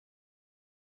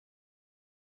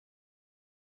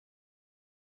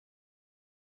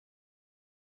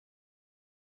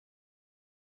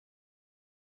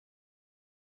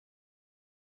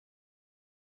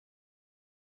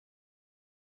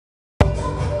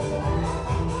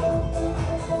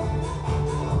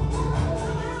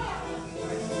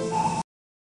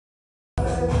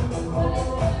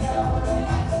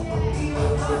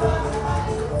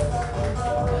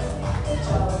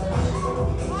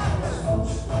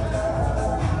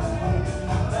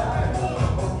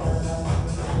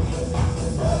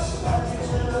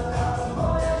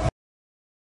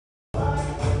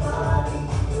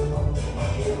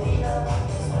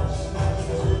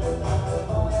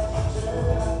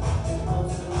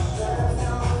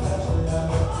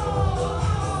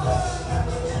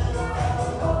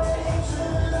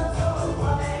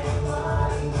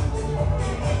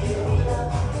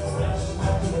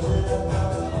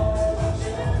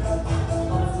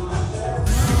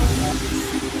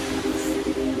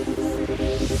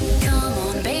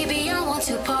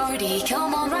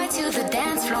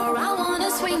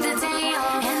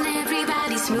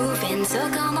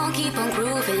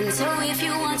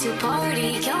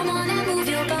party. Come on and move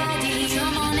your body.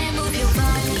 Come on and move your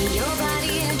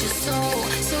body and your soul.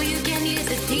 So you can use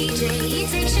the DJ. He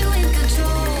takes you in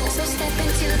control. So step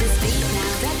into this beat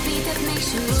now. That beat that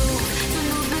makes you move. The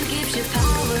movement gives you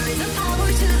power. The power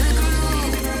to the groove.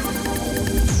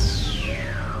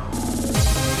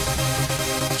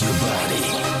 Your body.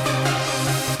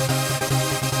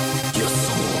 Your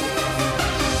soul.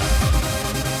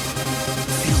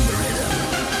 Feel the rhythm.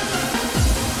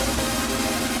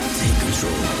 Take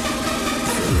control.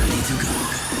 Feel ready to go.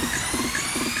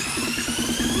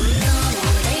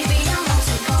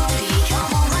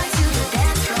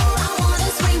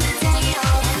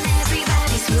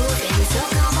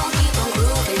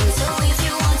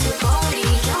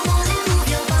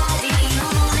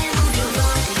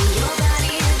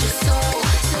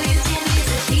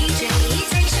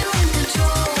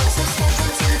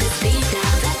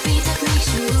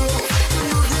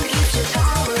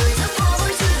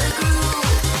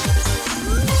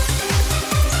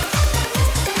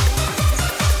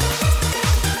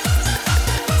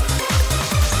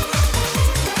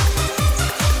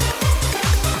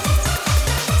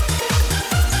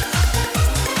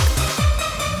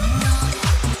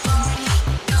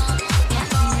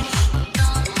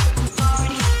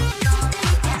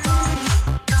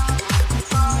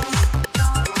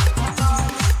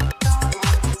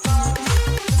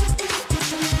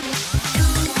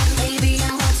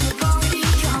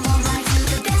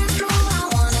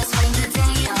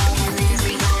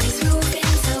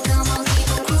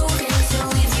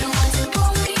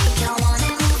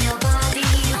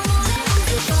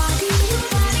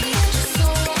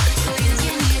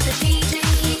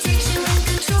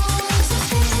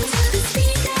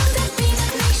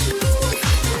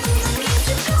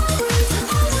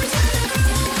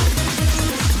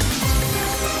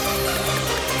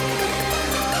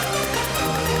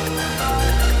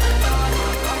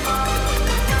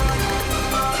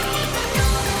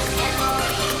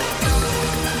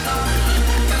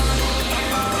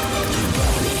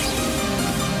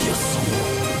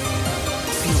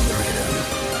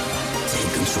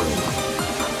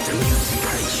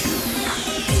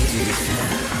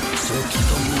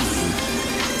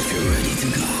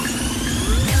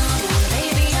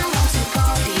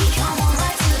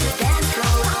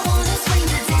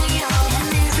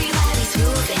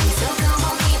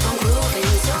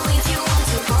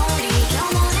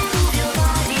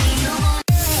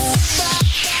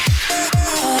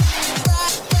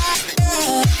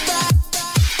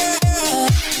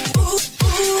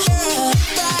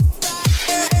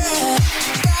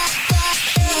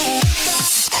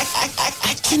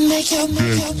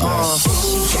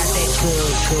 She got that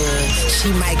good. She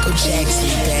Michael Jackson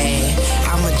bad.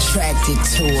 I'm attracted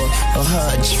to her for her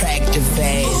attractive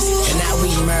ass. And now we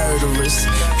murderers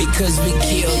because we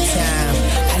kill time.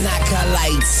 I knock her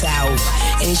lights out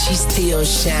and she still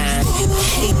shine. I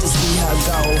hate to see her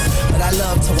go, but I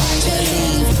love to watch her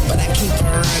leave. But I keep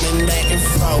her running back and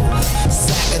forth.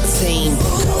 Soccer team,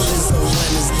 cold as a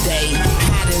winter's day,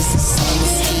 hot as a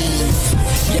summer's eve.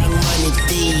 Young money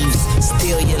thieves,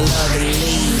 steal your love and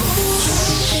leave.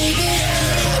 Baby,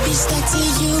 I'll be stuck to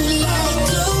you like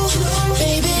glue.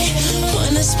 Baby,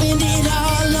 wanna spend it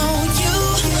all on you.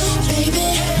 Baby,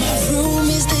 my room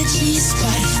is the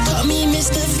G-spot. Call me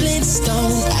Mr.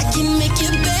 Flintstone. I can make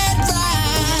your bed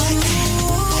rock.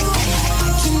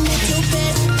 I can make your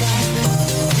bed rock.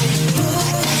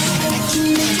 I can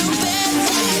make your bed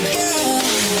rock, girl.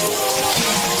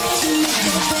 I can make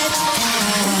your bed rock.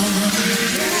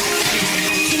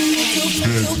 I can make your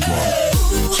bed rock.